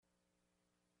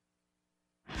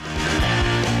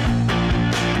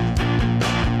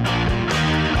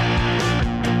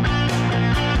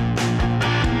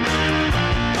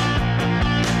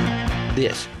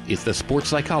This is the Sports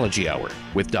Psychology Hour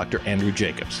with Dr. Andrew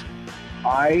Jacobs.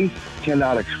 I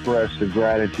cannot express the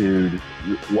gratitude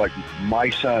what my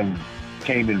son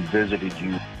came and visited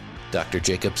you. Dr.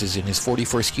 Jacobs is in his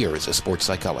 41st year as a sports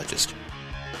psychologist.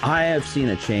 I have seen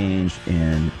a change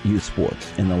in youth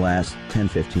sports in the last 10,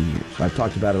 15 years. I've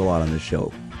talked about it a lot on this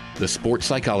show. The Sports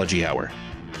Psychology Hour.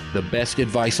 The best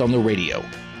advice on the radio,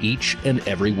 each and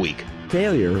every week.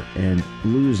 Failure and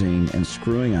losing and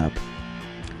screwing up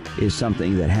is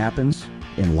something that happens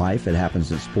in life. It happens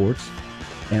in sports.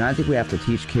 And I think we have to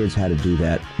teach kids how to do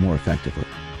that more effectively.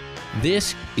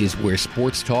 This is where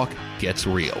sports talk gets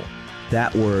real.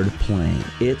 That word playing,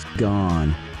 it's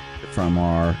gone from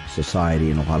our society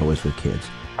in a lot of ways with kids.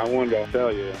 I wanted to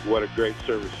tell you what a great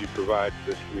service you provide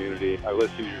to this community. I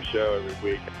listen to your show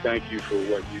every week. Thank you for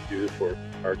what you do for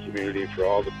our community, for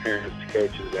all the parents,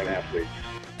 coaches, and athletes.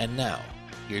 And now,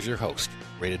 here's your host,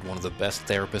 rated one of the best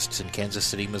therapists in Kansas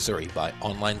City, Missouri by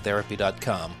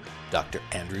OnlineTherapy.com, Dr.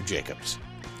 Andrew Jacobs.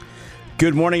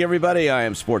 Good morning, everybody. I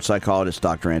am sports psychologist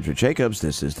Dr. Andrew Jacobs.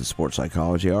 This is the Sports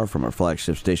Psychology Hour from our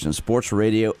flagship station, Sports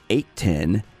Radio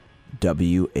 810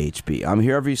 WHB. I'm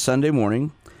here every Sunday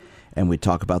morning, and we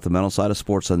talk about the mental side of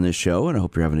sports on this show, and I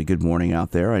hope you're having a good morning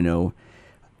out there. I know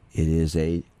it is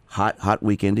a hot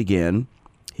weekend again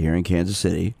here in Kansas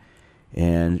City,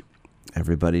 and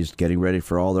everybody's getting ready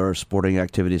for all their sporting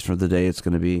activities for the day. It's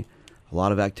going to be a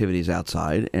lot of activities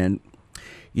outside, and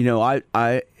you know,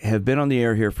 I have been on the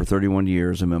air here for 31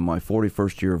 years. I'm in my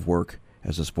 41st year of work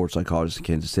as a sports psychologist in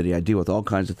Kansas City. I deal with all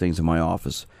kinds of things in my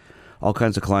office. All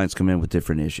kinds of clients come in with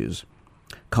different issues.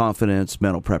 Confidence,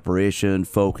 mental preparation,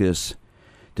 focus,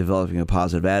 developing a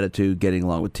positive attitude, getting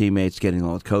along with teammates, getting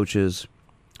along with coaches.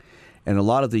 And a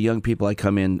lot of the young people I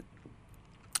come in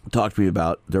talk to me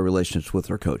about their relationships with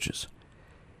their coaches.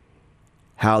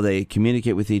 How they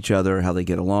communicate with each other, how they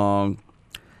get along.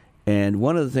 And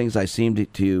one of the things I seem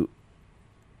to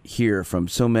hear from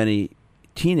so many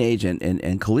teenage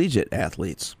and collegiate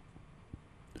athletes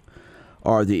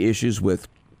are the issues with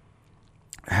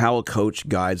how a coach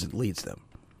guides and leads them.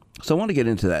 So I want to get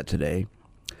into that today.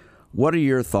 What are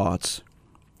your thoughts,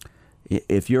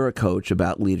 if you're a coach,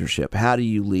 about leadership? How do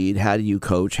you lead? How do you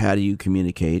coach? How do you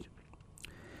communicate?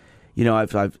 You know,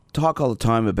 I've talked all the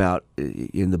time about,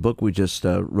 in the book we just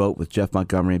wrote with Jeff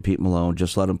Montgomery and Pete Malone,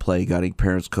 Just Let Them Play, Guiding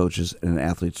Parents, Coaches, and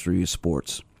Athletes Through Youth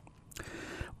Sports.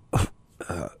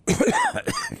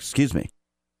 Excuse me.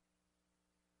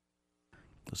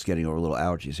 Just getting over a little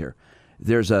allergies here.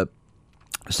 There's a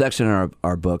section in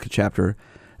our book, a chapter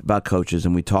about coaches,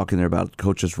 and we talk in there about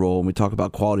coach's role, and we talk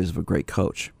about qualities of a great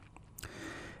coach.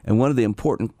 And one of the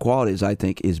important qualities, I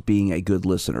think, is being a good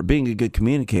listener, being a good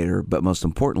communicator, but most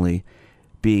importantly,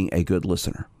 being a good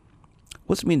listener.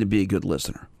 What's it mean to be a good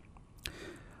listener?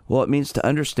 Well, it means to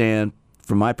understand,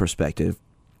 from my perspective,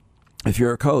 if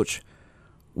you're a coach,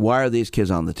 why are these kids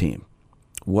on the team?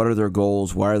 What are their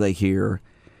goals? Why are they here?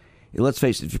 Let's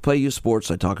face it, if you play youth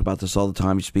sports, I talk about this all the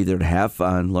time, you should be there to have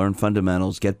fun, learn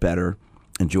fundamentals, get better,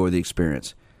 enjoy the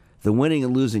experience. The winning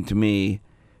and losing, to me,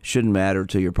 shouldn't matter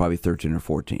until you're probably 13 or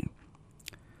 14.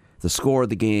 The score of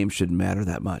the game shouldn't matter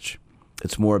that much.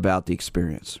 It's more about the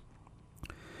experience.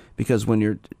 Because when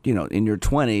you're, in your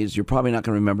 20s, you're probably not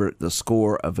going to remember the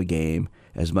score of a game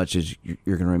as much as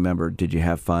you're going to remember, did you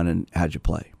have fun and how'd you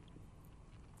play?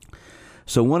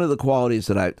 So one of the qualities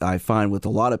that I find with a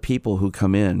lot of people who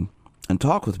come in and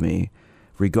talk with me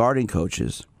regarding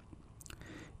coaches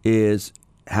is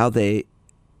how they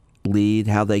lead,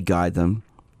 how they guide them,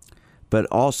 but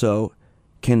also,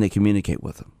 can they communicate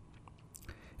with them?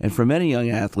 And for many young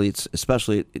athletes,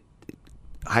 especially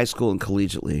high school and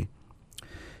collegiately,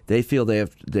 they feel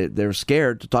they're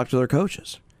scared to talk to their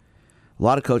coaches. A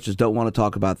lot of coaches don't want to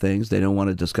talk about things. They don't want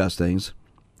to discuss things.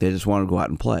 They just want to go out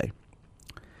and play.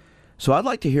 So I'd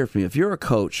like to hear from you. If you're a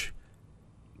coach,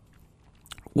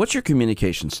 what's your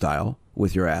communication style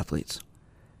with your athletes?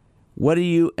 What do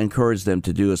you encourage them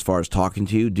to do as far as talking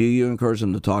to you? Do you encourage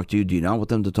them to talk to you? Do you not want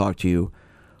them to talk to you?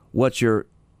 What's your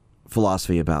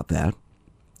philosophy about that?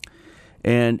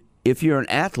 And if you're an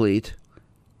athlete,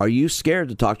 are you scared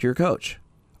to talk to your coach?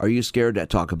 Are you scared to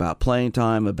talk about playing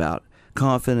time, about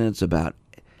confidence, about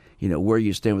where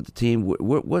you stand with the team?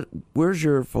 What's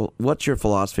your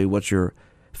philosophy? What's your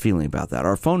feeling about that?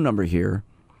 Our phone number here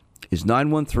is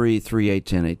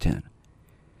 913-381-810.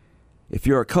 If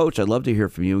you're a coach, I'd love to hear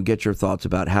from you and get your thoughts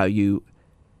about how you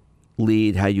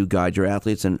lead, how you guide your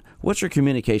athletes, and what's your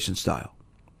communication style.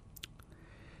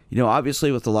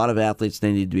 Obviously with a lot of athletes,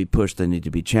 they need to be pushed, they need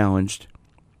to be challenged,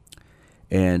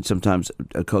 and sometimes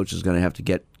a coach is going to have to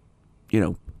get,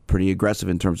 pretty aggressive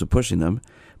in terms of pushing them.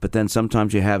 But then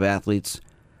sometimes you have athletes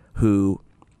who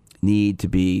need to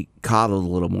be coddled a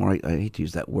little more. I hate to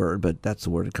use that word, but that's the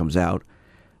word that comes out.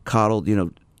 Coddled,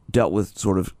 dealt with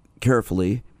sort of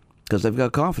carefully because they've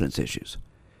got confidence issues.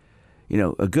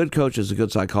 A good coach is a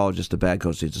good psychologist. A bad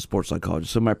coach is a sports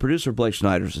psychologist. So my producer, Blake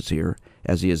Schneiders, is here,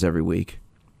 as he is every week.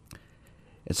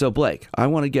 And so, Blake, I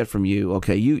want to get from you,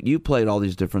 okay, you played all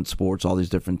these different sports, all these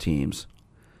different teams.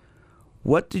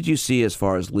 What did you see as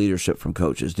far as leadership from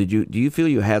coaches? Do you feel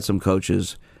you had some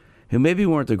coaches who maybe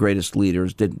weren't the greatest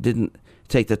leaders, didn't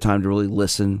take the time to really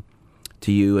listen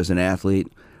to you as an athlete,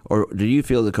 or do you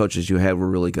feel the coaches you had were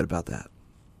really good about that?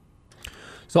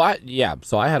 So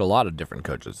I had a lot of different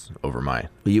coaches over my.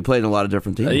 You played in a lot of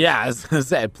different teams. I was gonna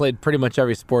say I played pretty much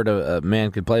every sport a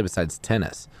man could play besides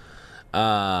tennis,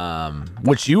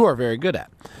 which you are very good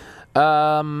at.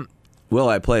 Well,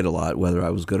 I played a lot. Whether I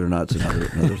was good or not is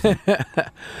another thing.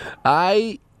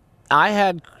 I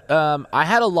had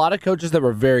a lot of coaches that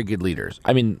were very good leaders.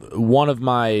 I mean, one of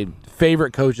my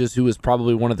favorite coaches, who was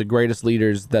probably one of the greatest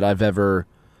leaders that I've ever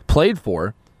played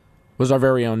for, was our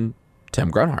very own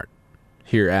Tim Grunhart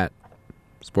here at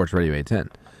Sports Radio 810.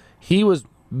 He was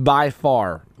by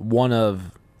far one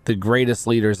of the greatest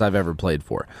leaders I've ever played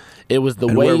for. It was the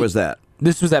way. Where was that?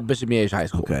 This was at Bishop Miege High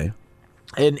School. Okay.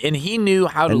 And he knew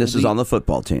how to. And this is on the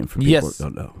football team for people who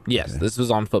don't know. Yes, okay. This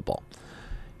was on football.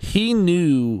 He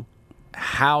knew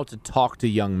how to talk to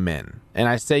young men. And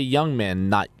I say young men,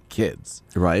 not kids.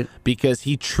 Right. Because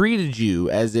he treated you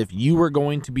as if you were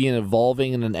going to be an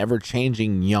evolving and an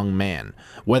ever-changing young man.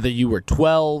 Whether you were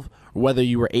 12 or whether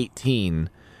you were 18,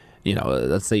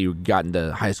 let's say you got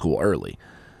into high school early,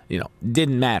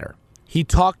 didn't matter. He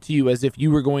talked to you as if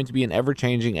you were going to be an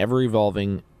ever-changing,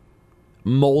 ever-evolving,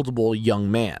 moldable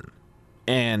young man.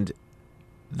 And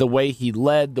the way he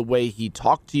led, the way he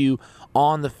talked to you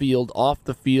on the field, off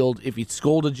the field, if he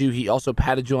scolded you, he also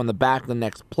patted you on the back the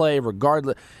next play,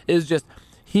 regardless. It was just,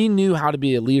 he knew how to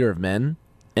be a leader of men,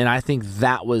 and I think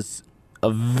that was a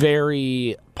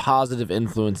very positive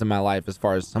influence in my life as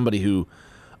far as somebody who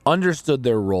understood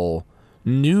their role,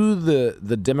 knew the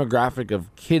demographic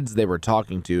of kids they were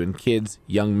talking to and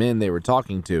young men they were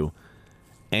talking to,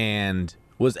 and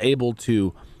was able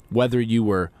to, whether you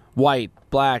were white,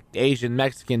 black, Asian,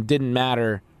 Mexican, didn't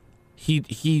matter.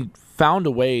 He found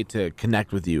a way to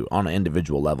connect with you on an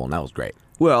individual level, and that was great.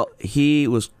 Well, he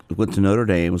went to Notre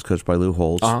Dame, was coached by Lou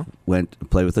Holtz, went to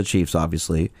play with the Chiefs,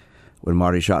 obviously, when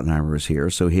Marty Schottenheimer was here.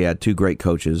 So he had two great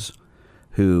coaches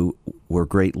who were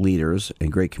great leaders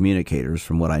and great communicators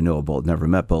from what I know of both. Never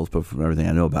met both, but from everything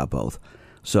I know about both.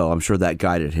 So I'm sure that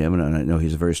guided him, and I know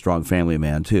he's a very strong family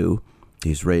man, too.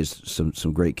 He's raised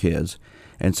some great kids.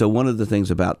 And so one of the things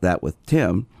about that with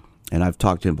Tim, and I've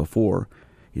talked to him before,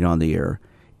 on the air,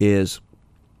 is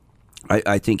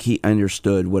I think he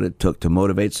understood what it took to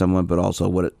motivate someone, but also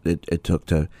what it took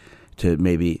to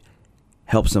maybe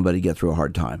help somebody get through a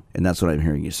hard time. And that's what I'm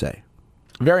hearing you say.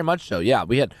 Very much so, yeah.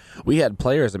 We had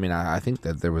players. I mean, I think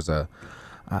that there was a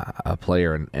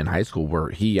player in high school where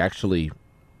he actually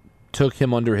took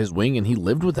him under his wing and he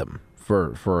lived with him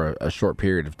for a short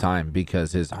period of time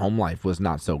because his home life was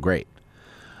not so great.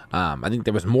 I think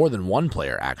there was more than one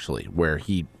player actually where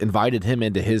he invited him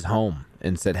into his home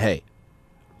and said, "Hey,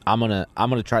 I'm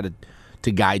gonna try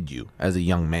to guide you as a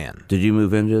young man." Did you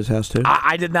move into his house too?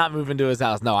 I did not move into his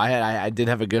house. No, I did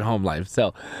have a good home life.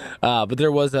 So, but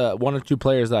there was one or two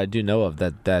players that I do know of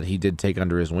that he did take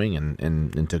under his wing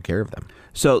and took care of them.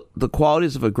 So the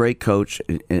qualities of a great coach,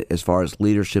 as far as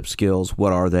leadership skills,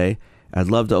 what are they? I'd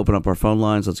love to open up our phone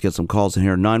lines. Let's get some calls in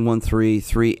here.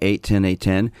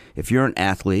 913-381-0810. If you're an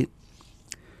athlete,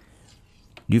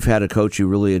 you've had a coach you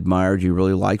really admired, you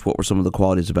really liked. What were some of the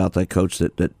qualities about that coach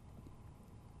that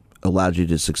allowed you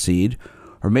to succeed?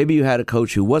 Or maybe you had a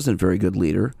coach who wasn't a very good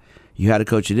leader. You had a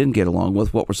coach you didn't get along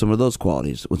with. What were some of those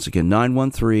qualities? Once again,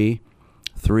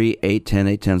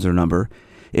 913-381-0810 is our number.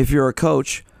 If you're a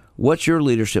coach, what's your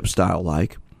leadership style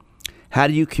like? How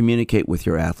do you communicate with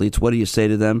your athletes? What do you say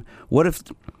to them? What if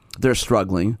they're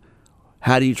struggling?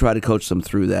 How do you try to coach them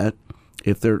through that?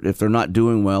 If they're not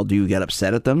doing well, do you get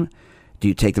upset at them? Do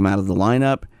you take them out of the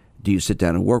lineup? Do you sit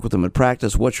down and work with them in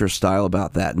practice? What's your style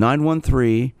about that?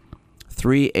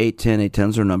 913-381-0810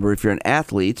 is our number. If you're an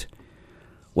athlete,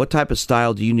 what type of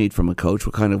style do you need from a coach?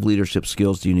 What kind of leadership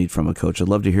skills do you need from a coach? I'd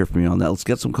love to hear from you on that. Let's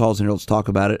get some calls in here. Let's talk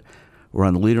about it. We're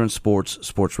on the Leader in Sports,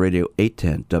 Sports Radio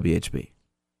 810 WHB.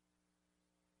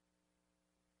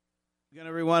 Again,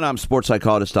 everyone, I'm sports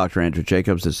psychologist Dr. Andrew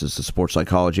Jacobs. This is the Sports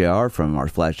Psychology Hour from our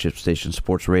flagship station,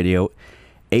 Sports Radio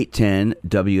 810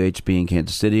 WHB in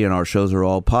Kansas City, and our shows are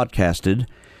all podcasted. You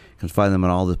can find them on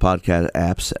all the podcast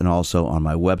apps and also on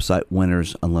my website,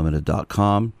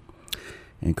 winnersunlimited.com.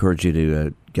 I encourage you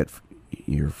to get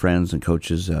your friends and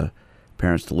coaches,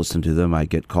 parents to listen to them. I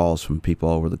get calls from people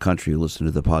all over the country who listen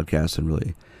to the podcast and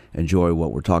really enjoy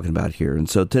what we're talking about here. And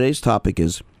so today's topic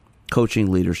is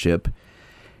coaching leadership,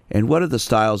 and what are the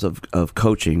styles of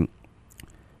coaching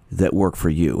that work for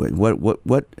you, and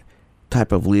what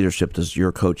type of leadership does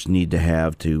your coach need to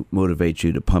have to motivate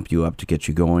you, to pump you up, to get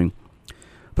you going,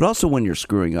 but also when you're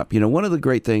screwing up. One of the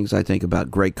great things I think about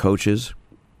great coaches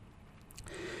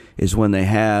is when they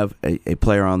have a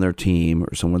player on their team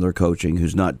or someone they're coaching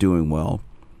who's not doing well,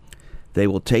 they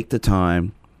will take the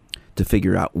time to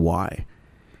figure out why.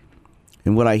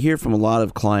 And what I hear from a lot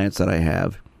of clients that I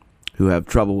have who have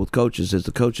trouble with coaches is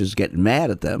the coaches get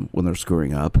mad at them when they're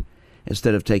screwing up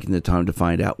instead of taking the time to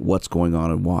find out what's going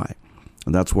on and why.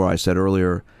 And that's where I said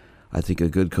earlier, I think a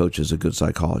good coach is a good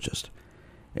psychologist.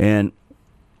 And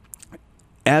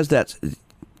as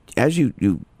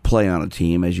you play on a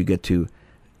team, as you get to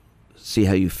see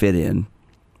how you fit in,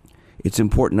 it's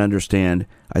important to understand,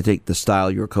 I think, the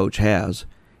style your coach has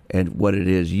and what it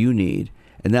is you need.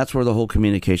 And that's where the whole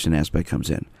communication aspect comes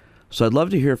in. So I'd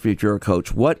love to hear from you if you're a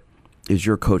coach. What is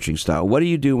your coaching style? What do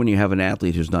you do when you have an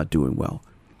athlete who's not doing well?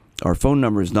 Our phone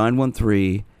number is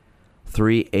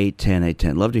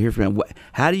 913-381-810. Love to hear from you.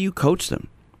 How do you coach them?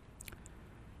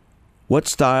 What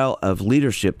style of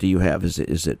leadership do you have? Is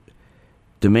it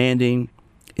demanding?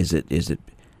 Is it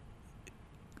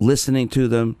listening to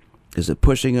them? Is it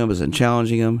pushing them? Is it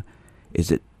challenging them?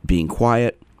 Is it being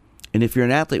quiet? And if you're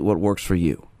an athlete, what works for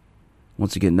you?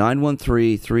 Once again,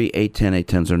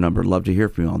 913-381-810 is our number. Love to hear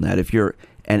from you on that. If you're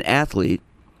an athlete,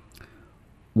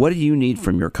 what do you need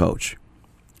from your coach?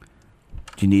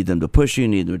 Do you need them to push you? You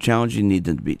need them to challenge you? You need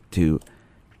them to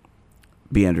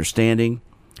be understanding?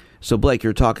 So, Blake,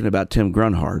 you're talking about Tim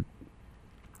Grunhard,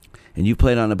 and you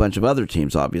played on a bunch of other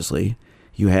teams, obviously.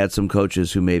 You had some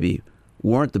coaches who maybe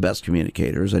weren't the best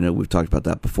communicators. I know we've talked about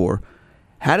that before.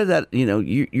 How did that,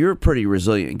 you're a pretty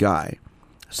resilient guy,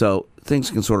 so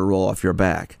things can sort of roll off your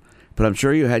back. But I'm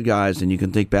sure you had guys, and you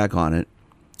can think back on it,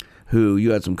 who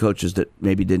you had some coaches that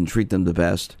maybe didn't treat them the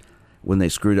best when they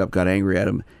screwed up, got angry at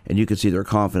them, and you could see their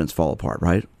confidence fall apart,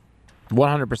 right?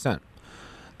 100%.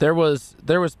 There was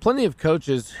plenty of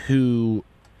coaches who,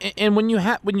 and when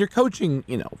you're coaching,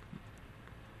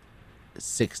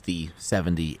 60,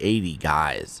 70, 80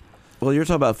 guys. Well, you're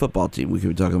talking about a football team. We could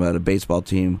be talking about a baseball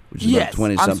team, which is yes,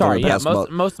 about 20-something. I'm sorry. Yeah, basketball.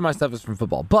 most of my stuff is from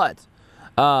football. But,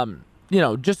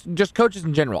 just coaches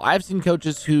in general. I've seen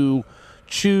coaches who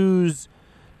choose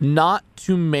not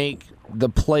to make the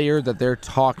player that they're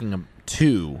talking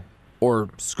to or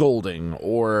scolding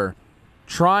or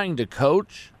trying to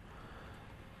coach,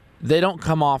 they don't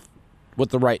come off with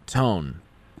the right tone.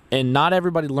 And not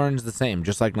everybody learns the same,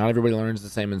 just like not everybody learns the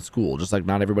same in school, just like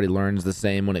not everybody learns the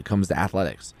same when it comes to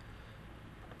athletics.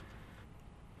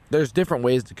 There's different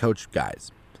ways to coach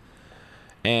guys.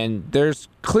 And there's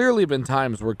clearly been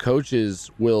times where coaches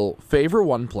will favor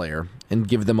one player and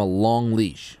give them a long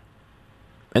leash.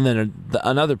 And then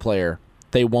another player,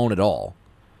 they won't at all.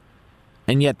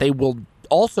 And yet they will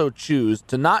also choose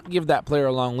to not give that player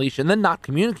a long leash and then not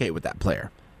communicate with that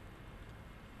player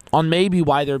on maybe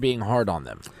why they're being hard on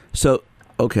them. So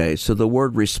the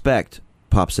word respect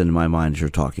pops into my mind as you're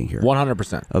talking here.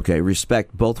 100%. Okay,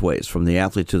 respect both ways, from the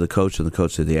athlete to the coach and the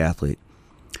coach to the athlete.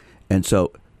 And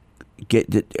so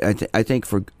I think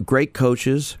for great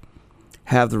coaches,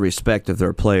 have the respect of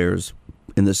their players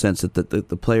in the sense that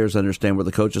the players understand where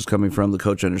the coach is coming from, the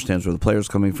coach understands where the player is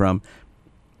coming from.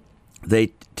 They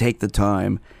take the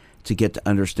time to get to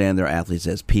understand their athletes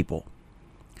as people.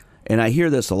 And I hear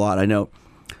this a lot. I know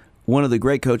one of the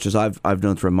great coaches I've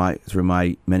known through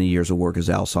my many years of work is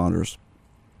Al Saunders.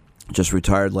 Just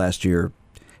retired last year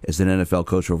as an NFL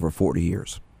coach over 40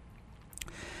 years.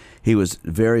 He was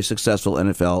very successful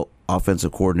NFL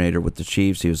offensive coordinator with the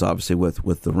Chiefs. He was obviously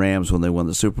with the Rams when they won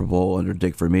the Super Bowl under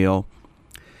Dick Vermeil.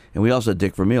 And we also had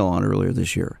Dick Vermeil on earlier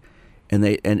this year.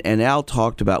 And Al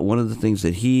talked about one of the things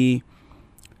that he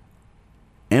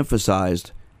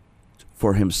emphasized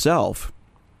for himself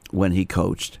when he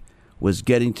coached was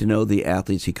getting to know the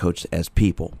athletes he coached as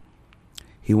people.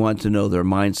 He wanted to know their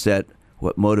mindset,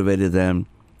 what motivated them,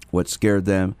 what scared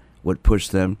them, what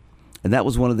pushed them. And that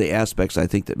was one of the aspects, I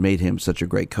think, that made him such a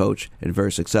great coach and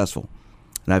very successful.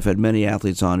 And I've had many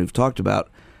athletes on who've talked about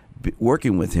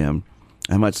working with him.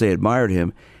 I might say admired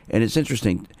him. And it's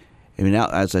interesting. I mean,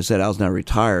 as I said, Al's now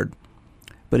retired.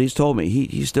 But he's told me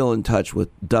he's still in touch with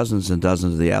dozens and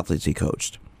dozens of the athletes he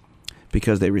coached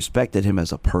because they respected him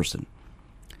as a person.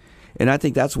 And I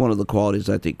think that's one of the qualities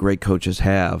I think great coaches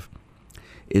have,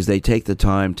 is they take the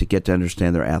time to get to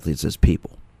understand their athletes as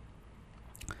people.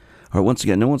 All right, once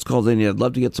again, no one's called in yet. I'd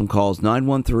love to get some calls.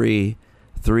 913-381-810,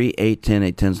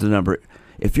 810's the number.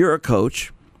 If you're a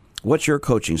coach, what's your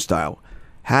coaching style?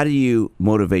 How do you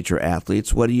motivate your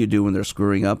athletes? What do you do when they're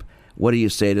screwing up? What do you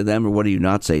say to them, or what do you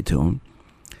not say to them?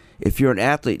 If you're an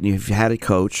athlete and you've had a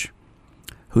coach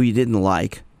who you didn't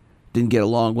like, didn't get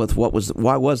along with,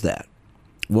 why was that?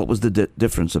 What was the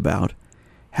difference about?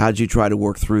 How'd you try to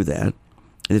work through that?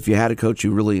 And if you had a coach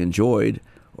you really enjoyed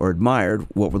or admired,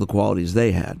 what were the qualities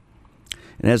they had?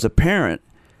 And as a parent,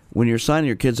 when you're signing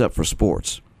your kids up for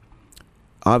sports,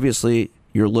 obviously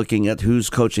you're looking at who's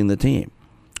coaching the team.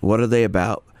 What are they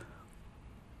about?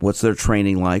 What's their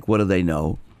training like? What do they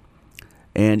know?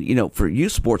 And, for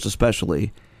youth sports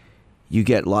especially, you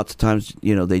get lots of times,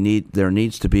 there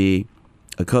needs to be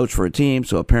a coach for a team,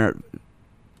 so a parent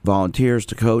volunteers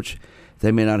to coach.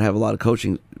 They may not have a lot of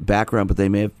coaching background, but they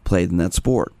may have played in that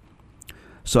sport.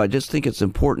 So I just think it's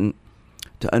important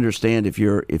to understand if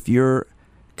you're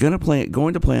going to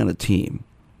play on a team,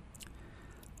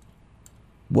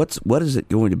 what is it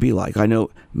going to be like? I know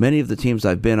many of the teams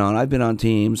I've been on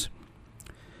teams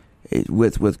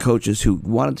with coaches who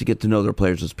wanted to get to know their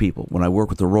players as people. When I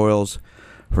worked with the Royals,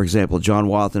 for example, John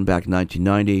Wathan back in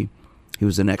 1990, he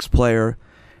was an ex-player.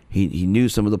 He knew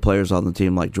some of the players on the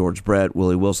team like George Brett,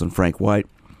 Willie Wilson, Frank White,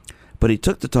 but he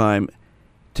took the time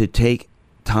to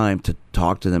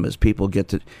talk to them as people, get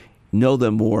to know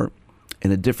them more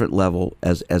in a different level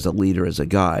as a leader, as a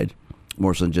guide,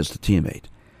 more so than just a teammate.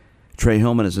 Trey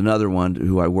Hillman is another one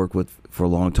who I worked with for a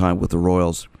long time with the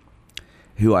Royals,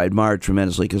 who I admired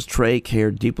tremendously because Trey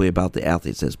cared deeply about the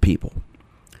athletes as people.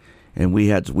 And we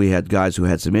had guys who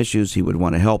had some issues. He would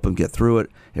want to help them get through it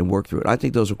and work through it. I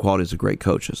think those are qualities of great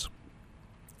coaches.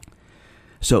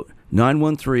 So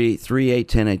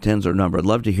 913-3810810 is our number. I'd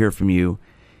love to hear from you.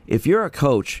 If you're a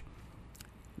coach,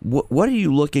 what are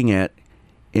you looking at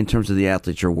in terms of the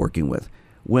athletes you're working with?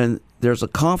 When there's a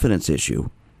confidence issue,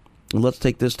 and let's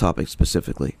take this topic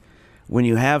specifically. When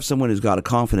you have someone who's got a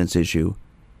confidence issue,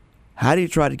 how do you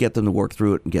try to get them to work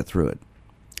through it and get through it?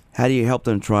 How do you help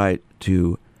them try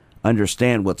to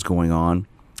understand what's going on,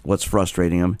 what's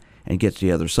frustrating them, and get to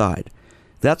the other side?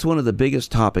 That's one of the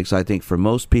biggest topics, I think, for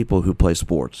most people who play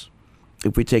sports.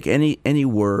 If we take any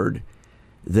word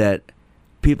that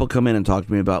people come in and talk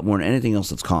to me about more than anything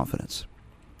else, it's confidence.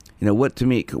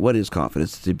 What is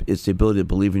confidence? It's the ability to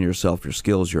believe in yourself, your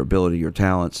skills, your ability, your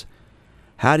talents.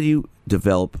 How do you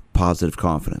develop positive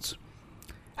confidence?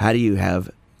 How do you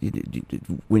have,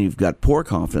 when you've got poor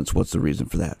confidence, what's the reason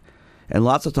for that? And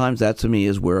lots of times that, to me,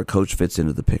 is where a coach fits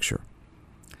into the picture.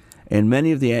 And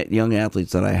many of the young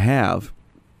athletes that I have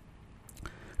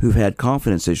who've had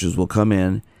confidence issues will come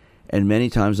in, and many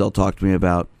times they'll talk to me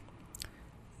about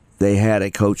they had a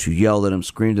coach who yelled at them,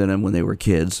 screamed at them when they were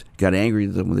kids, got angry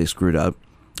at them when they screwed up,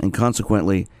 and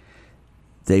consequently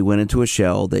they went into a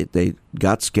shell, they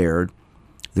got scared,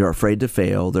 they're afraid to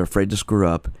fail, they're afraid to screw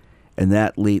up, and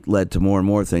that led to more and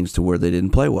more things to where they didn't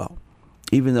play well.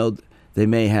 Even though they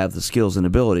may have the skills and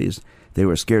abilities, they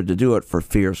were scared to do it for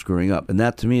fear of screwing up. And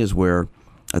that, to me, is where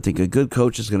I think a good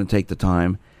coach is going to take the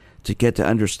time to get to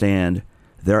understand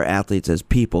their athletes as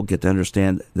people, get to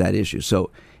understand that issue. So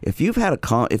if you've had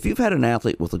an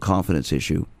athlete with a confidence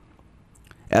issue,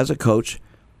 as a coach,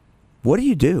 what do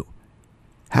you do?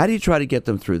 How do you try to get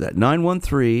them through that?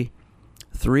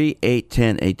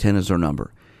 913-3810810 is our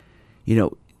number.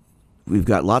 We've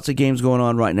got lots of games going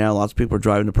on right now. Lots of people are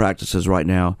driving to practices right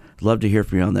now. I'd love to hear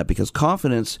from you on that, because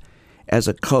confidence as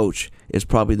a coach is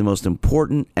probably the most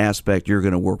important aspect you're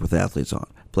going to work with athletes on.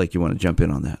 Blake, you want to jump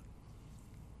in on that?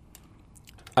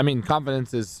 I mean,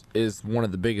 confidence is one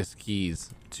of the biggest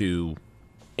keys to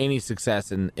any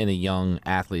success in a young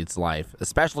athlete's life,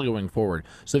 especially going forward.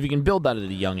 So if you can build that at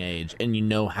a young age and you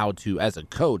know how to, as a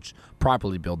coach,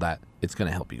 properly build that, it's going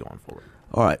to help you going forward.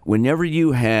 All right. Whenever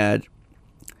you had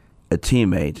a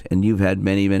teammate, and you've had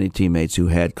many, many teammates who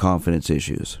had confidence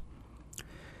issues,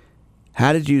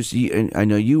 how did you see, and I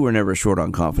know you were never short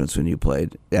on confidence when you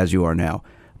played, as you are now,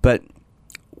 but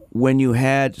when you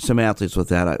had some athletes with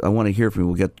that, I want to hear from you.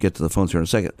 We'll get to the phones here in a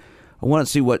second. I want to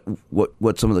see what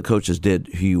some of the coaches did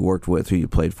who you worked with, who you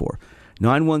played for.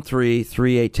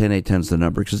 913-3810810 is the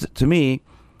number. Because to me,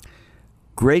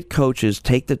 great coaches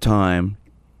take the time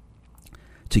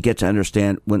to get to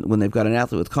understand when they've got an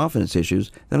athlete with confidence issues.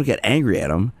 They don't get angry at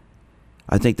them.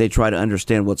 I think they try to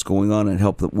understand what's going on and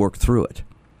help them work through it.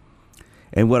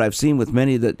 And what I've seen with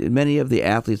many of the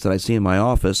athletes that I see in my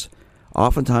office,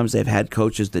 oftentimes they've had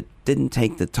coaches that didn't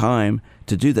take the time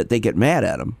to do that. They get mad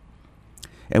at them.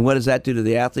 And what does that do to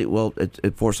the athlete? Well,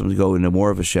 it forces them to go into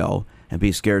more of a shell and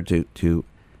be scared to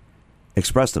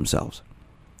express themselves.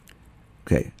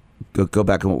 Okay, go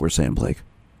back on what we're saying, Blake.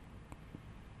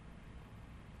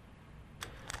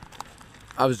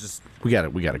 we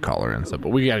got a caller in, so but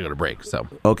we got to go to break. So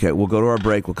Okay, we'll go to our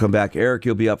break. We'll come back. Eric,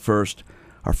 you'll be up first.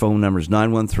 Our phone number is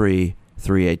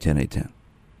 913-381-0810.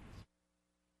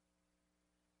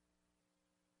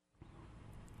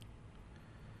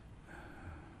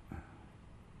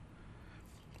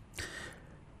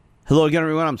 Hello again,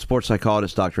 everyone. I'm sports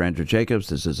psychologist Dr. Andrew Jacobs.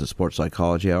 This is a Sports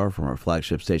Psychology Hour from our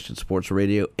flagship station, Sports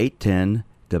Radio 810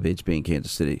 WHB in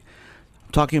Kansas City.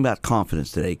 I'm talking about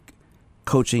confidence today,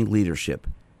 coaching leadership.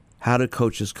 How do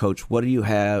coaches coach? What do you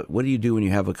do when you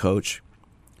have a coach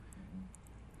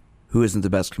who isn't the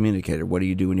best communicator? What do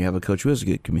you do when you have a coach who is a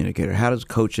good communicator? How does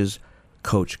coaches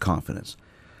coach confidence?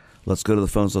 Let's go to the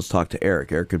phones. Let's talk to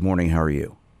Eric. Eric, good morning. How are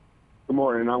you? Good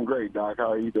morning. I'm great, Doc.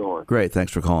 How are you doing? Great.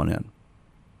 Thanks for calling in.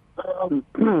 I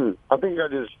think I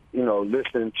just,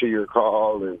 listened to your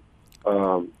call and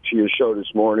to your show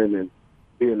this morning and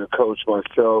being a coach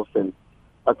myself. And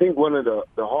I think one of the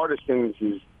hardest things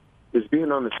is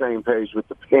being on the same page with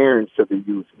the parents of the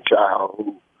youth and child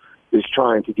who is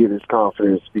trying to get his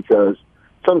confidence, because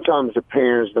sometimes the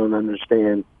parents don't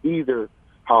understand either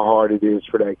how hard it is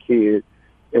for that kid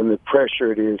and the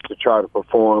pressure it is to try to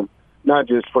perform, not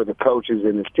just for the coaches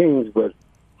and his teams, but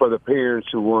for the parents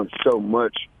who want so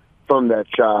much from that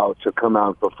child to come out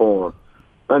and perform.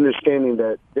 Understanding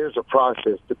that there's a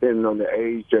process depending on the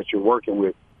age that you're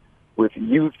working with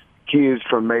youth kids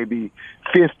from maybe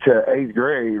 5th to 8th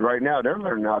grade. Right now, they're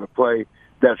learning how to play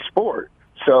that sport.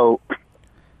 So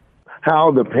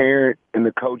how the parent and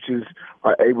the coaches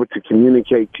are able to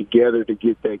communicate together to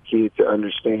get that kid to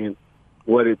understand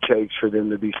what it takes for them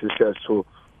to be successful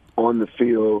on the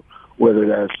field, whether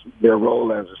that's their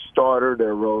role as a starter,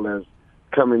 their role as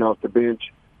coming off the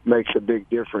bench, makes a big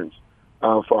difference.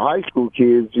 For high school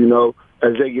kids,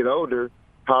 as they get older,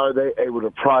 how are they able to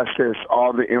process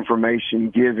all the information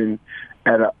given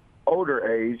at an older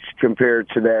age compared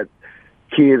to that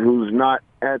kid who's not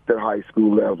at the high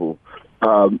school level?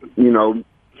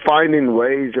 Finding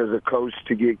ways as a coach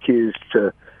to get kids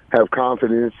to have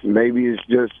confidence. Maybe it's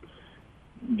just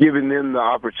giving them the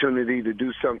opportunity to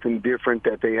do something different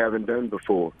that they haven't done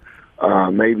before.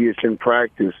 Maybe it's in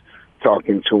practice,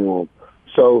 talking to them.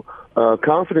 So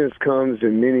confidence comes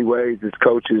in many ways as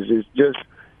coaches.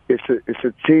 It's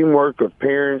a teamwork of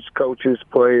parents, coaches,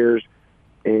 players,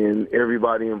 and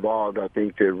everybody involved, I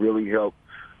think, that really help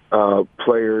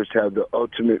players have the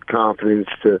ultimate confidence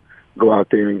to go out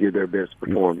there and give their best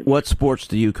performance. What sports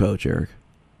do you coach, Eric?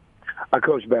 I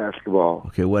coach basketball.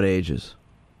 Okay, what ages?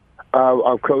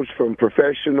 I've coached from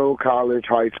professional, college,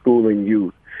 high school, and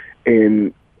youth.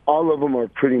 And all of them are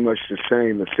pretty much the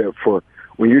same, except for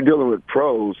when you're dealing with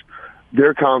pros,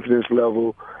 their confidence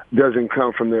level doesn't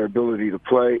come from their ability to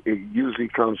play. It usually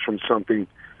comes from something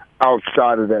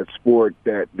outside of that sport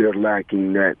that they're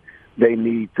lacking, that they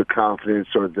need the confidence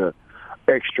or the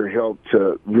extra help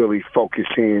to really focus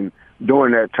in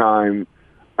during that time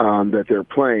that they're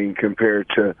playing, compared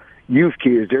to youth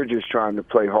kids. They're just trying to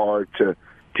play hard to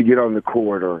get on the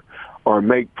court or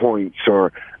make points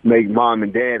or make mom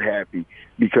and dad happy,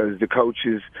 because the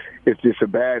coaches, if it's a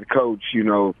bad coach,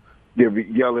 they'll be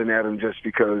yelling at them just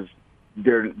because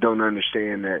they don't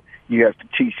understand that you have to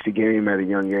teach the game at a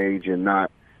young age and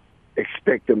not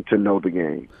expect them to know the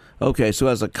game. Okay, so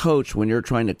as a coach, when you're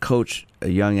trying to coach a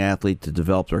young athlete to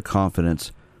develop their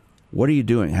confidence, what are you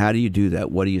doing? How do you do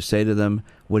that? What do you say to them?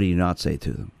 What do you not say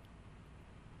to them?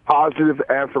 Positive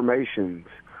affirmations.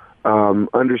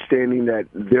 Understanding that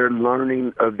their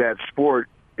learning of that sport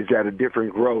is at a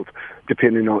different growth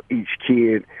depending on each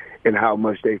kid and how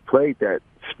much they've played that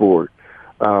sport.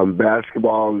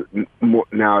 Basketball,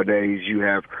 nowadays, you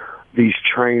have these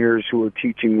trainers who are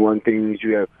teaching one thing,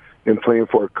 you have been playing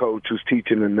for a coach who's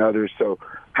teaching another. So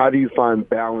how do you find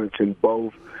balance in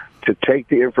both to take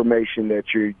the information that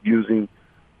you're using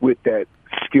with that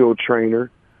skilled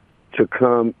trainer to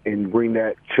come and bring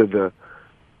that to the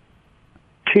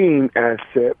team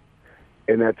asset,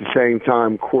 and at the same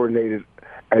time coordinate it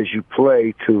as you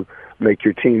play to make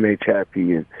your teammates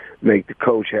happy and make the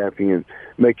coach happy and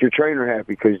make your trainer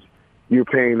happy, because you're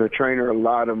paying a trainer a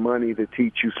lot of money to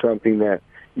teach you something that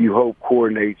you hope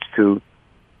coordinates to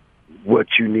what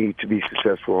you need to be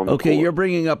successful on the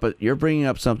court. You're bringing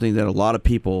up something that a lot of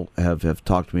people have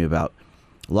talked to me about.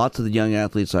 Lots of the young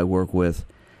athletes I work with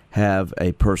have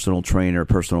a personal trainer,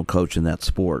 personal coach in that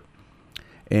sport,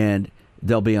 and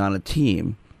they'll be on a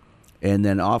team, and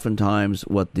then oftentimes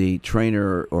what the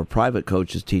trainer or private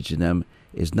coach is teaching them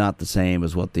is not the same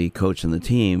as what the coach and the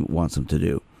team wants them to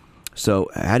do. So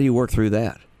how do you work through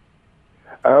that?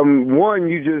 One,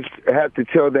 you just have to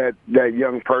tell that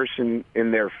young person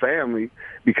and their family,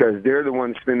 because they're the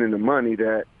ones spending the money,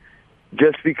 that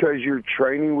just because you're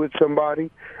training with somebody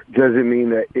doesn't mean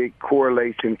that it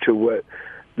correlates into what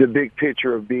the big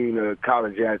picture of being a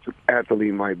college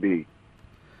athlete might be.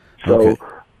 So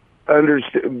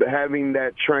having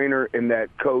that trainer and that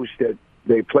coach that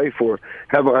they play for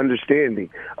have an understanding.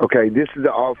 Okay, this is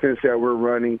the offense that we're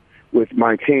running with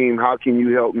my team. How can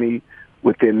you help me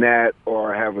within that,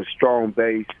 or have a strong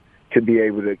base to be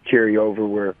able to carry over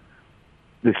where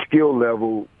the skill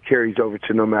level carries over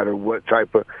to no matter what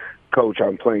type of coach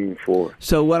I'm playing for.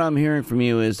 So what I'm hearing from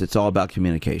you is it's all about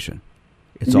communication.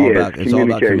 It's all about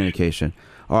communication.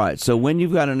 All right. So when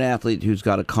you've got an athlete who's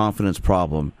got a confidence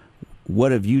problem,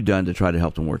 what have you done to try to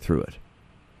help them work through it?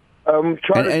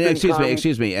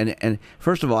 Excuse me. And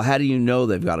first of all, how do you know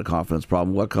they've got a confidence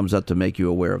problem? What comes up to make you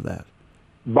aware of that?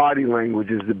 Body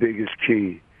language is the biggest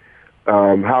key.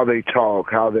 How they talk,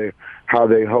 how they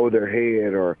hold their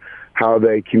head, or how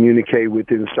they communicate with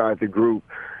inside the group,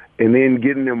 and then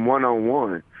getting them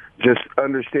one-on-one, just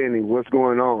understanding what's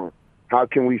going on. How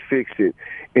can we fix it?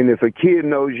 And if a kid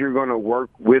knows you're going to work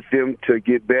with them to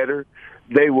get better,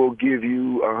 they will give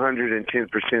you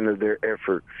 110% of their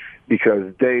effort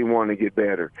because they want to get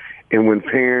better. And when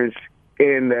parents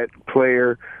and that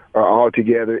player are all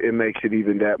together, it makes it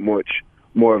even that much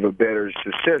more of a better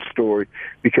success story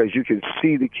because you can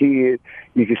see the kid,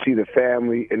 you can see the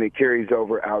family, and it carries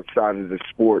over outside of the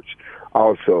sports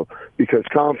also. Because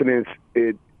confidence,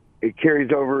 it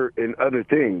carries over in other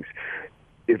things.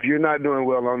 If you're not doing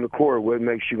well on the court, what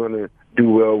makes you going to do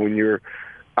well when you're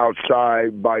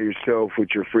outside by yourself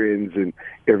with your friends and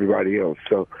everybody else?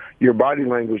 So your body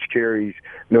language carries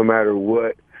no matter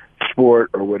what sport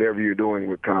or whatever you're doing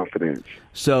with confidence.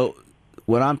 So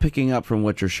what I'm picking up from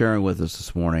what you're sharing with us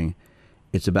this morning,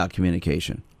 it's about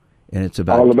communication. And it's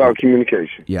about all about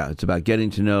communication. Yeah, it's about getting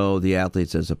to know the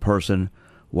athletes as a person.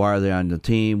 Why are they on the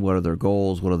team? What are their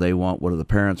goals? What do they want? What do the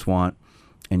parents want?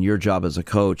 And your job as a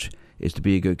coach is to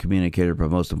be a good communicator, but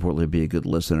most importantly, be a good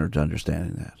listener to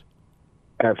understanding that.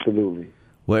 Absolutely.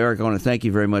 Well, Eric, I want to thank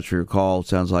you very much for your call. It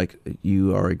sounds like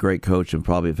you are a great coach and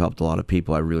probably have helped a lot of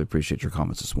people. I really appreciate your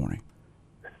comments this morning.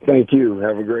 Thank you.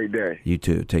 Have a great day. You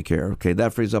too. Take care. Okay,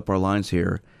 that frees up our lines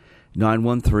here,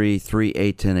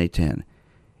 913-381-0810.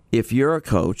 If you're a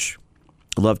coach,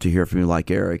 I'd love to hear from you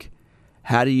like Eric.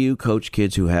 How do you coach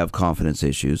kids who have confidence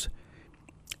issues,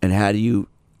 and how do you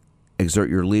exert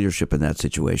your leadership in that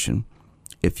situation?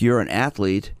 If you're an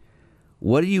athlete,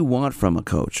 what do you want from a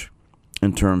coach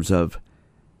in terms of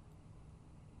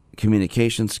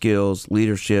communication skills,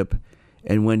 leadership,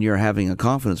 and when you're having a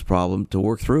confidence problem, to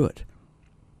work through it?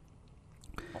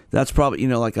 That's probably,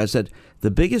 like I said,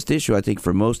 the biggest issue I think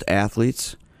for most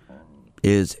athletes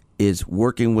is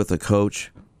working with a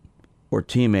coach or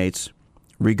teammates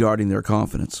regarding their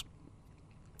confidence.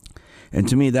 And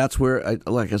to me, that's where,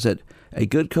 like I said, a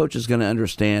good coach is going to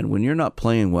understand when you're not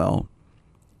playing well,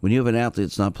 when you have an athlete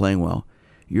that's not playing well,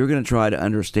 you're going to try to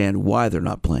understand why they're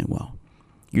not playing well.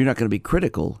 You're not going to be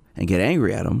critical and get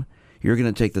angry at them. You're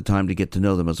going to take the time to get to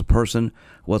know them as a person.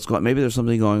 Maybe there's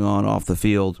something going on off the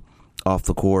field, off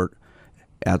the court,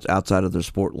 outside of their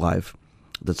sport life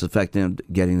that's affecting them,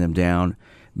 getting them down.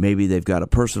 Maybe they've got a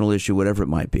personal issue, whatever it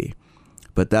might be.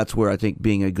 But that's where I think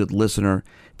being a good listener,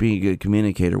 being a good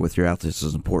communicator with your athletes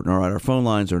is important. All right, our phone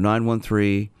lines are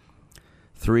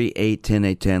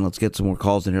 913-381-0810. Let's get some more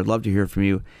calls in here. I'd love to hear from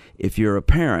you. If you're a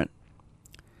parent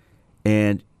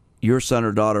and your son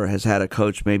or daughter has had a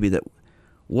coach maybe that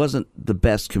wasn't the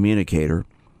best communicator,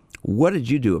 what did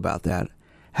you do about that?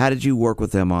 How did you work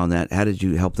with them on that? How did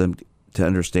you help them to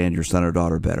understand your son or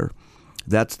daughter better?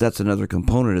 That's another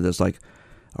component of this. Like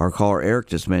our caller Eric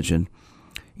just mentioned,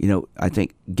 I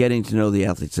think getting to know the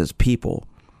athletes as people.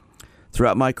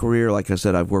 Throughout my career, like I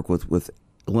said, I've worked with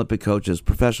Olympic coaches,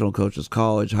 professional coaches,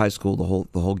 college, high school,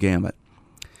 the whole gamut.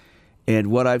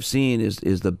 And what I've seen is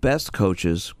the best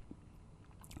coaches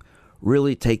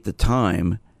really take the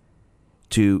time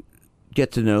to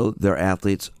get to know their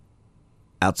athletes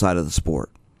outside of the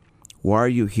sport. Why are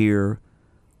you here?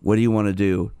 What do you want to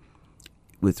do?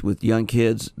 With young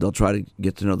kids, they'll try to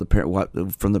get to know the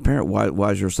parent. From the parent,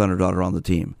 why is your son or daughter on the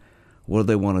team? What do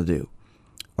they want to do?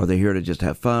 Are they here to just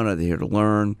have fun? Are they here to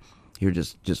learn? Here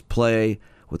just play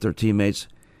with their teammates?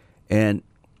 And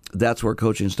that's where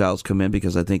coaching styles come in,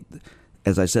 because I think,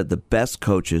 as I said, the best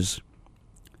coaches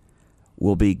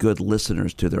will be good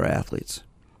listeners to their athletes.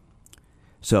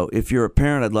 So if you're a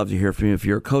parent, I'd love to hear from you. If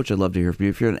you're a coach, I'd love to hear from you.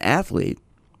 If you're an athlete,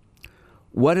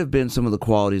 what have been some of the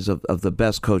qualities of the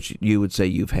best coach you would say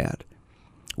you've had?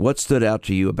 What stood out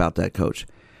to you about that coach?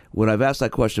 When I've asked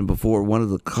that question before, one of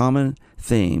the common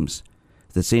themes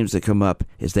that seems to come up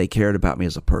is they cared about me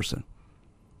as a person.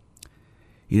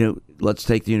 Let's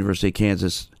take the University of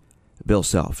Kansas, Bill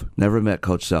Self. Never met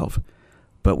Coach Self,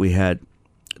 but we had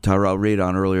Tyrell Reed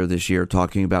on earlier this year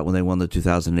talking about when they won the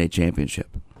 2008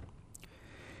 championship.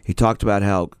 He talked about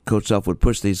how Coach Self would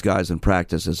push these guys in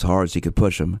practice as hard as he could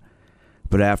push them,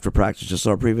 but after practice, just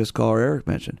our previous caller Eric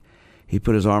mentioned, he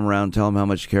put his arm around, tell him how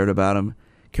much he cared about him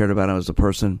as a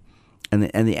person, and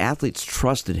the athletes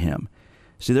trusted him.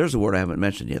 See, there's a word I haven't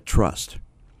mentioned yet, trust.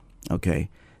 Okay?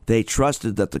 They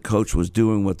trusted that the coach was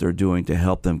doing what they're doing to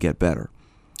help them get better.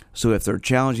 So if they're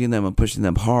challenging them and pushing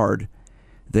them hard,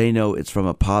 they know it's from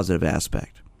a positive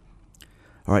aspect.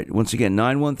 All right, once again,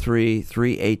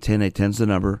 913-3810810 is the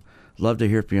number. Love to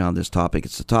hear from you on this topic.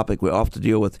 It's a topic we often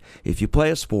deal with. If you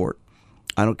play a sport,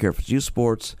 I don't care if it's youth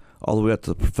sports, all the way up to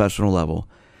the professional level,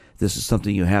 this is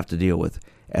something you have to deal with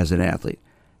as an athlete.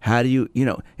 How do you,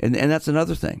 and that's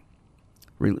another thing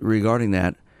regarding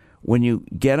that. When you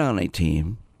get on a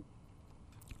team,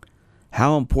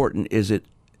 how important is it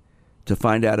to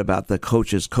find out about the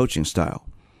coach's coaching style?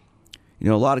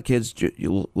 A lot of kids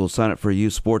will sign up for a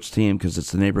youth sports team because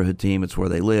it's the neighborhood team. It's where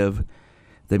they live.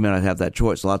 They may not have that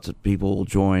choice. Lots of people will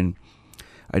join.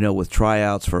 I know with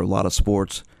tryouts for a lot of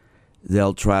sports,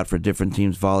 they'll try out for different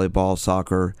teams, volleyball,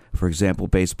 soccer, for example,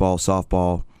 baseball,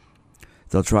 softball.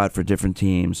 They'll try out for different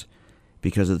teams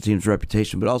because of the team's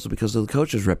reputation, but also because of the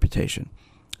coach's reputation.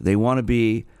 They want to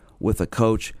be with a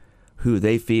coach who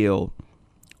they feel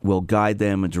will guide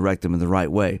them and direct them in the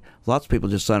right way. Lots of people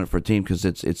just sign up for a team because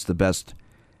it's the best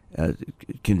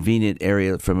convenient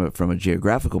area from a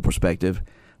geographical perspective,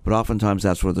 but oftentimes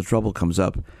that's where the trouble comes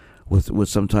up with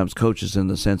sometimes coaches, in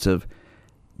the sense of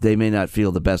they may not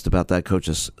feel the best about that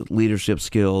coach's leadership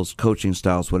skills, coaching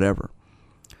styles, whatever.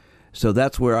 So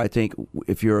that's where I think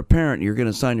if you're a parent, you're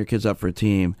going to sign your kids up for a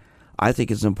team, I think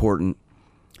it's important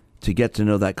to get to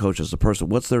know that coach as a person.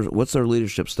 What's their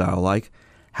leadership style like?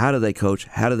 How do they coach?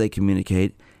 How do they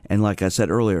communicate? And like I said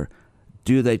earlier,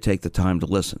 do they take the time to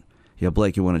listen? Yeah,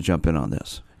 Blake, you want to jump in on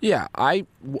this? Yeah,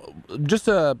 just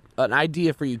an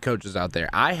idea for you coaches out there.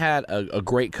 I had a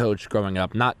great coach growing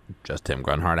up, not just Tim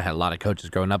Grunhard. I had a lot of coaches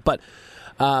growing up, but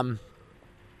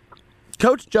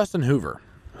Coach Justin Hoover,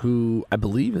 who I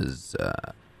believe is,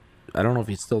 I don't know if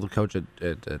he's still the coach at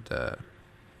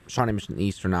Shawnee Mission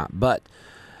East or not, but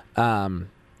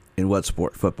in what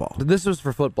sport? Football. This was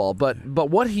for football, but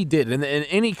what he did, and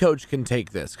any coach can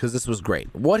take this because this was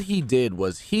great. What he did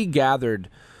was he gathered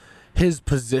his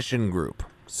position group.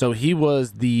 So he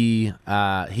was the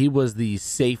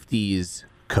safeties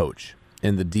coach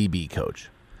and the DB coach.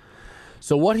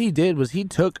 So what he did was he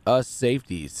took us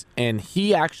safeties and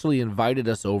he actually invited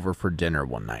us over for dinner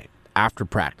one night after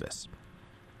practice.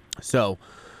 So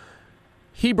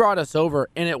he brought us over,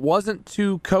 and it wasn't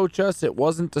to coach us. It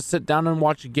wasn't to sit down and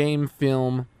watch a game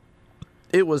film.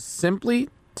 It was simply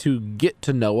to get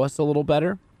to know us a little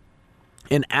better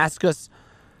and ask us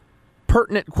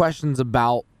pertinent questions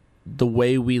about the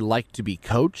way we like to be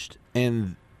coached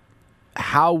and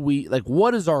how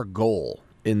what is our goal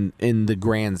in the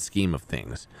grand scheme of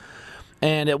things.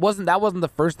 And that wasn't the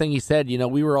first thing he said.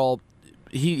 We were all,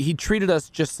 he treated us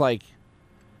just like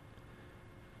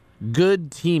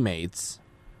good teammates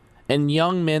and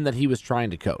young men that he was trying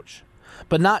to coach,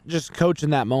 but not just coach in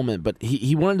that moment, but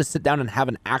he wanted to sit down and have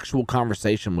an actual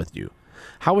conversation with you.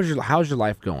 How's your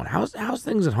life going? How's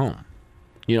things at home?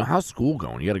 How's school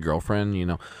going? You got a girlfriend?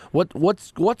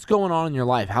 What's going on in your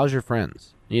life? How's your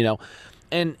friends?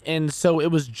 And so it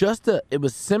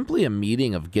was simply a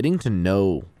meeting of getting to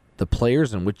know the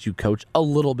players in which you coach a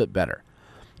little bit better.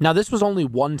 Now, this was only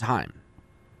one time.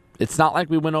 It's not like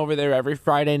we went over there every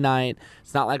Friday night.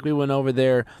 It's not like we went over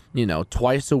there,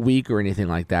 twice a week or anything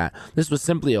like that. This was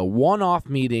simply a one-off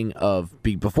meeting of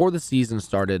before the season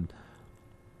started,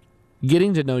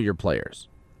 getting to know your players.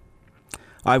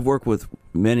 I've worked with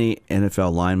many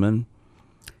NFL linemen,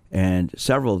 and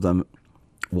several of them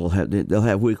they'll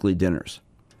have weekly dinners,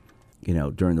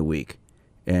 during the week.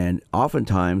 And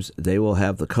oftentimes they will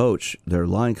have the coach, their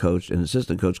line coach and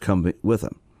assistant coach, come with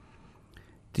them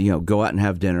to, go out and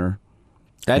have dinner.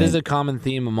 That is a common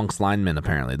theme amongst linemen,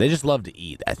 apparently. They just love to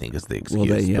eat, I think, is the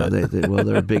excuse. Well,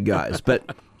 they're big guys.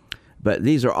 But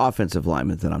these are offensive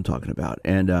linemen that I'm talking about.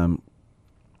 And in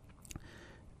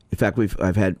fact,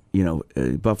 I've had,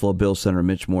 Buffalo Bills center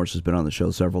Mitch Morse has been on the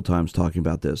show several times talking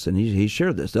about this, and he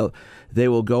shared this. They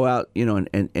will go out,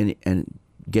 and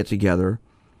get together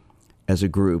as a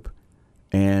group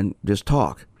and just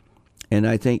talk. And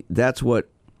I think that's what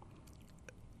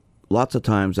lots of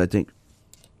times I think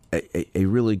a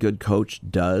really good coach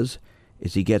does,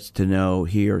 is he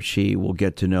or she will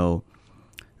get to know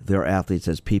their athletes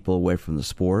as people away from the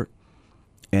sport,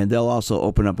 and they'll also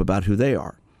open up about who they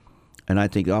are. And I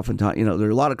think oftentimes, there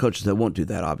are a lot of coaches that won't do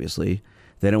that, obviously.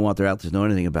 They don't want their athletes to know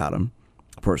anything about them,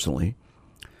 personally.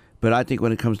 But I think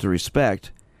when it comes to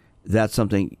respect, that's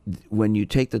something, when you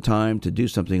take the time to do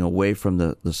something away from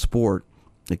the sport,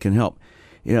 it can help.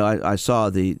 I saw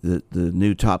the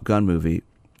new Top Gun movie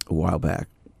a while back,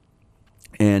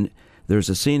 and there's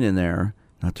a scene in there,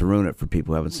 not to ruin it for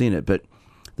people who haven't seen it, but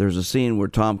there's a scene where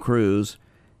Tom Cruise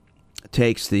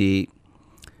takes the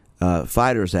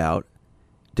fighters out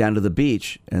down to the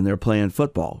beach, and they're playing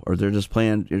football, or you're just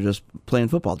playing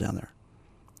football down there.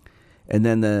 And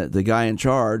then the guy in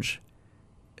charge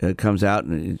comes out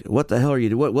and, what the hell are you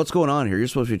doing? What's going on here? You're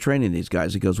supposed to be training these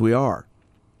guys. He goes, we are.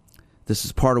 This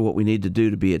is part of what we need to do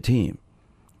to be a team.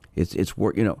 It's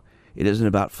work. It isn't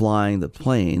about flying the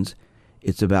planes.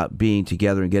 It's about being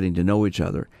together and getting to know each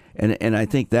other. And I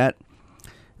think that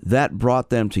brought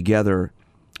them together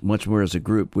much more as a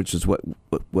group, which is what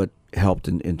helped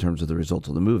in terms of the results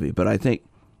of the movie. But I think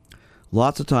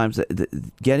lots of times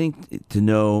getting to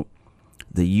know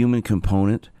the human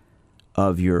component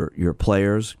of your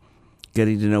players,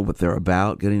 getting to know what they're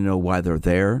about, getting to know why they're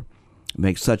there,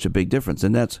 makes such a big difference.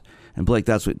 And Blake,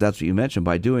 that's what you mentioned.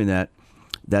 By doing that,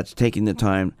 that's taking the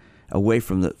time away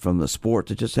from the sport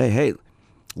to just say, hey,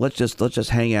 let's just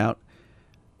hang out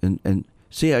and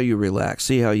see how you relax,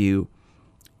 see how you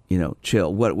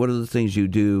chill. What are the things you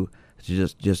do to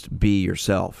just be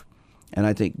yourself? And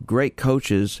I think great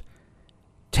coaches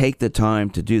take the time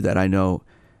to do that. I know,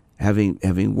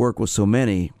 having worked with so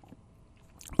many,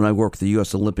 when I worked with the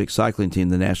U.S. Olympic cycling team,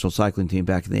 the national cycling team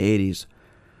back in the 80s,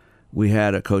 we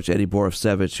had a coach, Eddie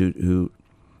Borowczewicz, who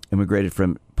immigrated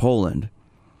from Poland,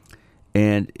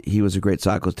 and he was a great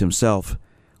cyclist himself.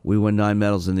 We won 9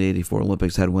 medals in the 84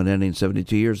 Olympics, had one ending in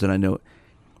 72 years, and I know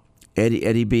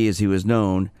Eddie B, as he was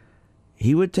known,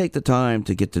 he would take the time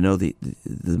to get to know the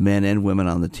men and women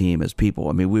on the team as people.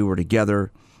 I mean, we were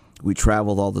together. We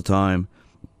traveled all the time.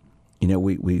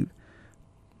 We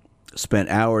spent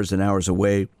hours and hours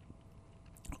away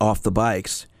off the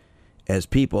bikes as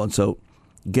people. And so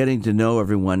getting to know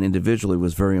everyone individually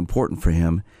was very important for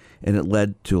him, and it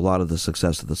led to a lot of the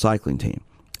success of the cycling team.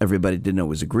 Everybody didn't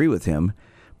always agree with him,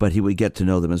 but he would get to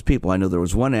know them as people. I know there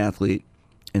was one athlete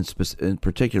in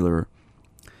particular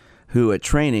who at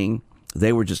training,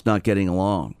 they were just not getting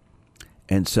along.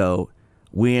 And so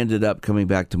we ended up coming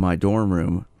back to my dorm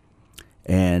room,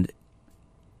 and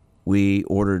we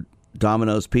ordered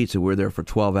Domino's pizza. We were there for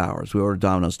 12 hours. We ordered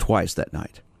Domino's twice that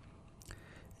night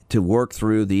to work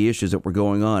through the issues that were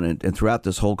going on. And throughout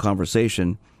this whole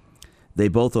conversation, they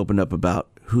both opened up about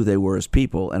who they were as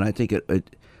people. And I think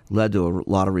it led to a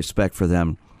lot of respect for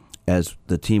them as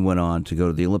the team went on to go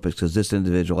to the Olympics, because this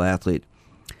individual athlete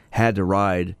had to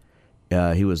ride.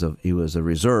 He was a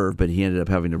reserve, but he ended up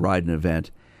having to ride an event,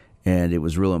 and it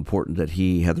was real important that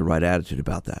he had the right attitude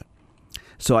about that.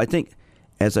 So I think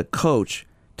as a coach,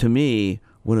 to me,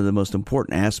 one of the most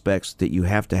important aspects that you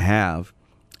have to have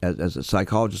as a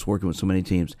psychologist working with so many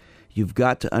teams, you've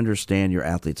got to understand your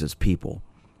athletes as people.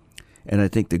 And I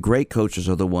think the great coaches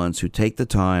are the ones who take the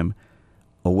time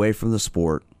away from the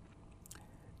sport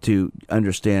to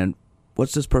understand,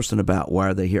 what's this person about? Why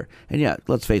are they here? And yeah,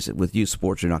 let's face it, with youth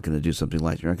sports, you're not going to do something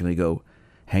like, you're not going to go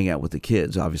hang out with the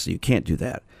kids. Obviously, you can't do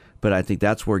that. But I think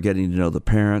that's where getting to know the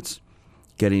parents,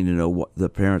 getting to know what the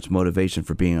parents' motivation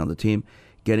for being on the team,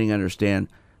 getting to understand,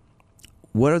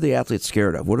 what are the athletes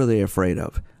scared of? What are they afraid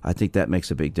of? I think that makes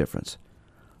a big difference.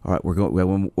 All right, we have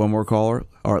one more caller.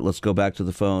 All right, let's go back to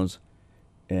the phones.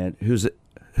 And who's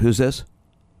this?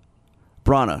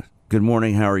 Brana, good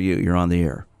morning. How are you? You're on the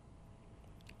air.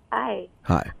 Hi.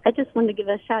 Hi. I just wanted to give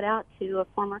a shout out to a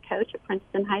former coach at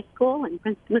Princeton High School in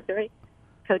Princeton, Missouri,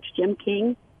 Coach Jim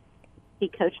King. He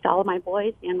coached all of my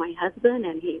boys and my husband,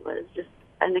 and he was just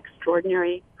an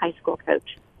extraordinary high school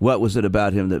coach. What was it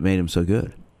about him that made him so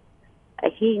good?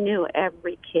 He knew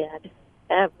every kid,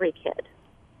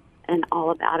 and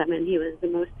all about them, and he was the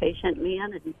most patient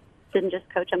man, and didn't just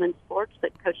coach them in sports,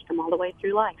 but coached them all the way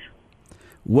through life.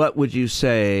 What would you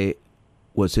say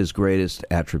was his greatest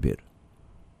attribute?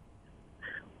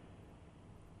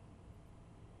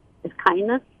 His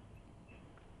kindness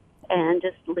and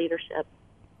just leadership,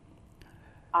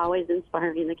 always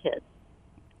inspiring the kids.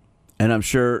 And I'm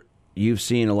sure you've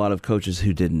seen a lot of coaches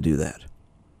who didn't do that.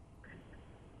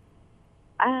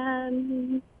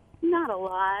 Not a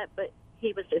lot, but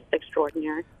he was just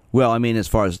extraordinary. Well, I mean, as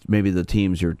far as maybe the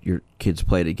teams your kids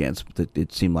played against,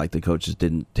 it seemed like the coaches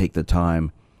didn't take the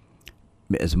time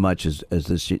as much as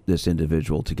this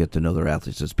individual to get to know their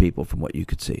athletes as people, from what you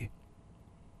could see.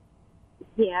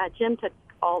 Yeah, Jim took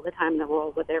all the time in the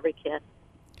world with every kid.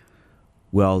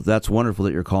 Well, that's wonderful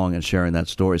that you're calling and sharing that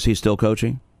story. Is he still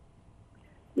coaching?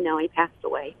 No, he passed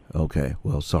away. Okay,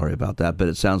 well, sorry about that, but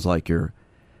it sounds like your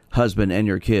husband and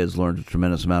your kids learned a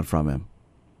tremendous amount from him.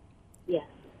 Yes.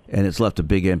 And it's left a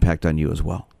big impact on you as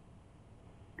well.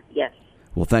 Yes.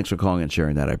 Well, thanks for calling and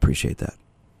sharing that. I appreciate that.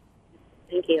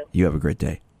 Thank you. You have a great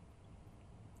day.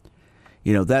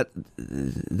 You know,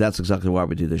 that's exactly why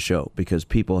we do this show, because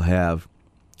people have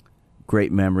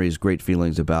great memories, great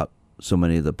feelings about so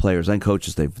many of the players and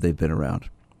coaches they've been around.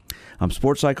 I'm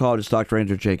sports psychologist Dr.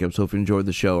 Andrew Jacobs. Hope you enjoyed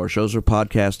the show. Our shows are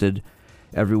podcasted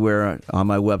everywhere on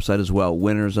my website as well,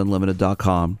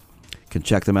 winnersunlimited.com. You can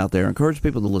check them out there. I encourage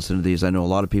people to listen to these. I know a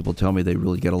lot of people tell me they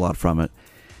really get a lot from it.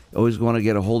 Always want to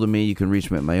get a hold of me. You can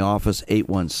reach me at my office,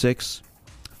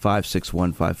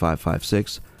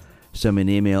 816-561-5556. Send me an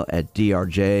email at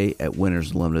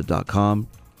drj@winnersunlimited.com.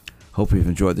 Hope you've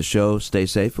enjoyed the show. Stay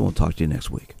safe, and we'll talk to you next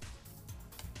week.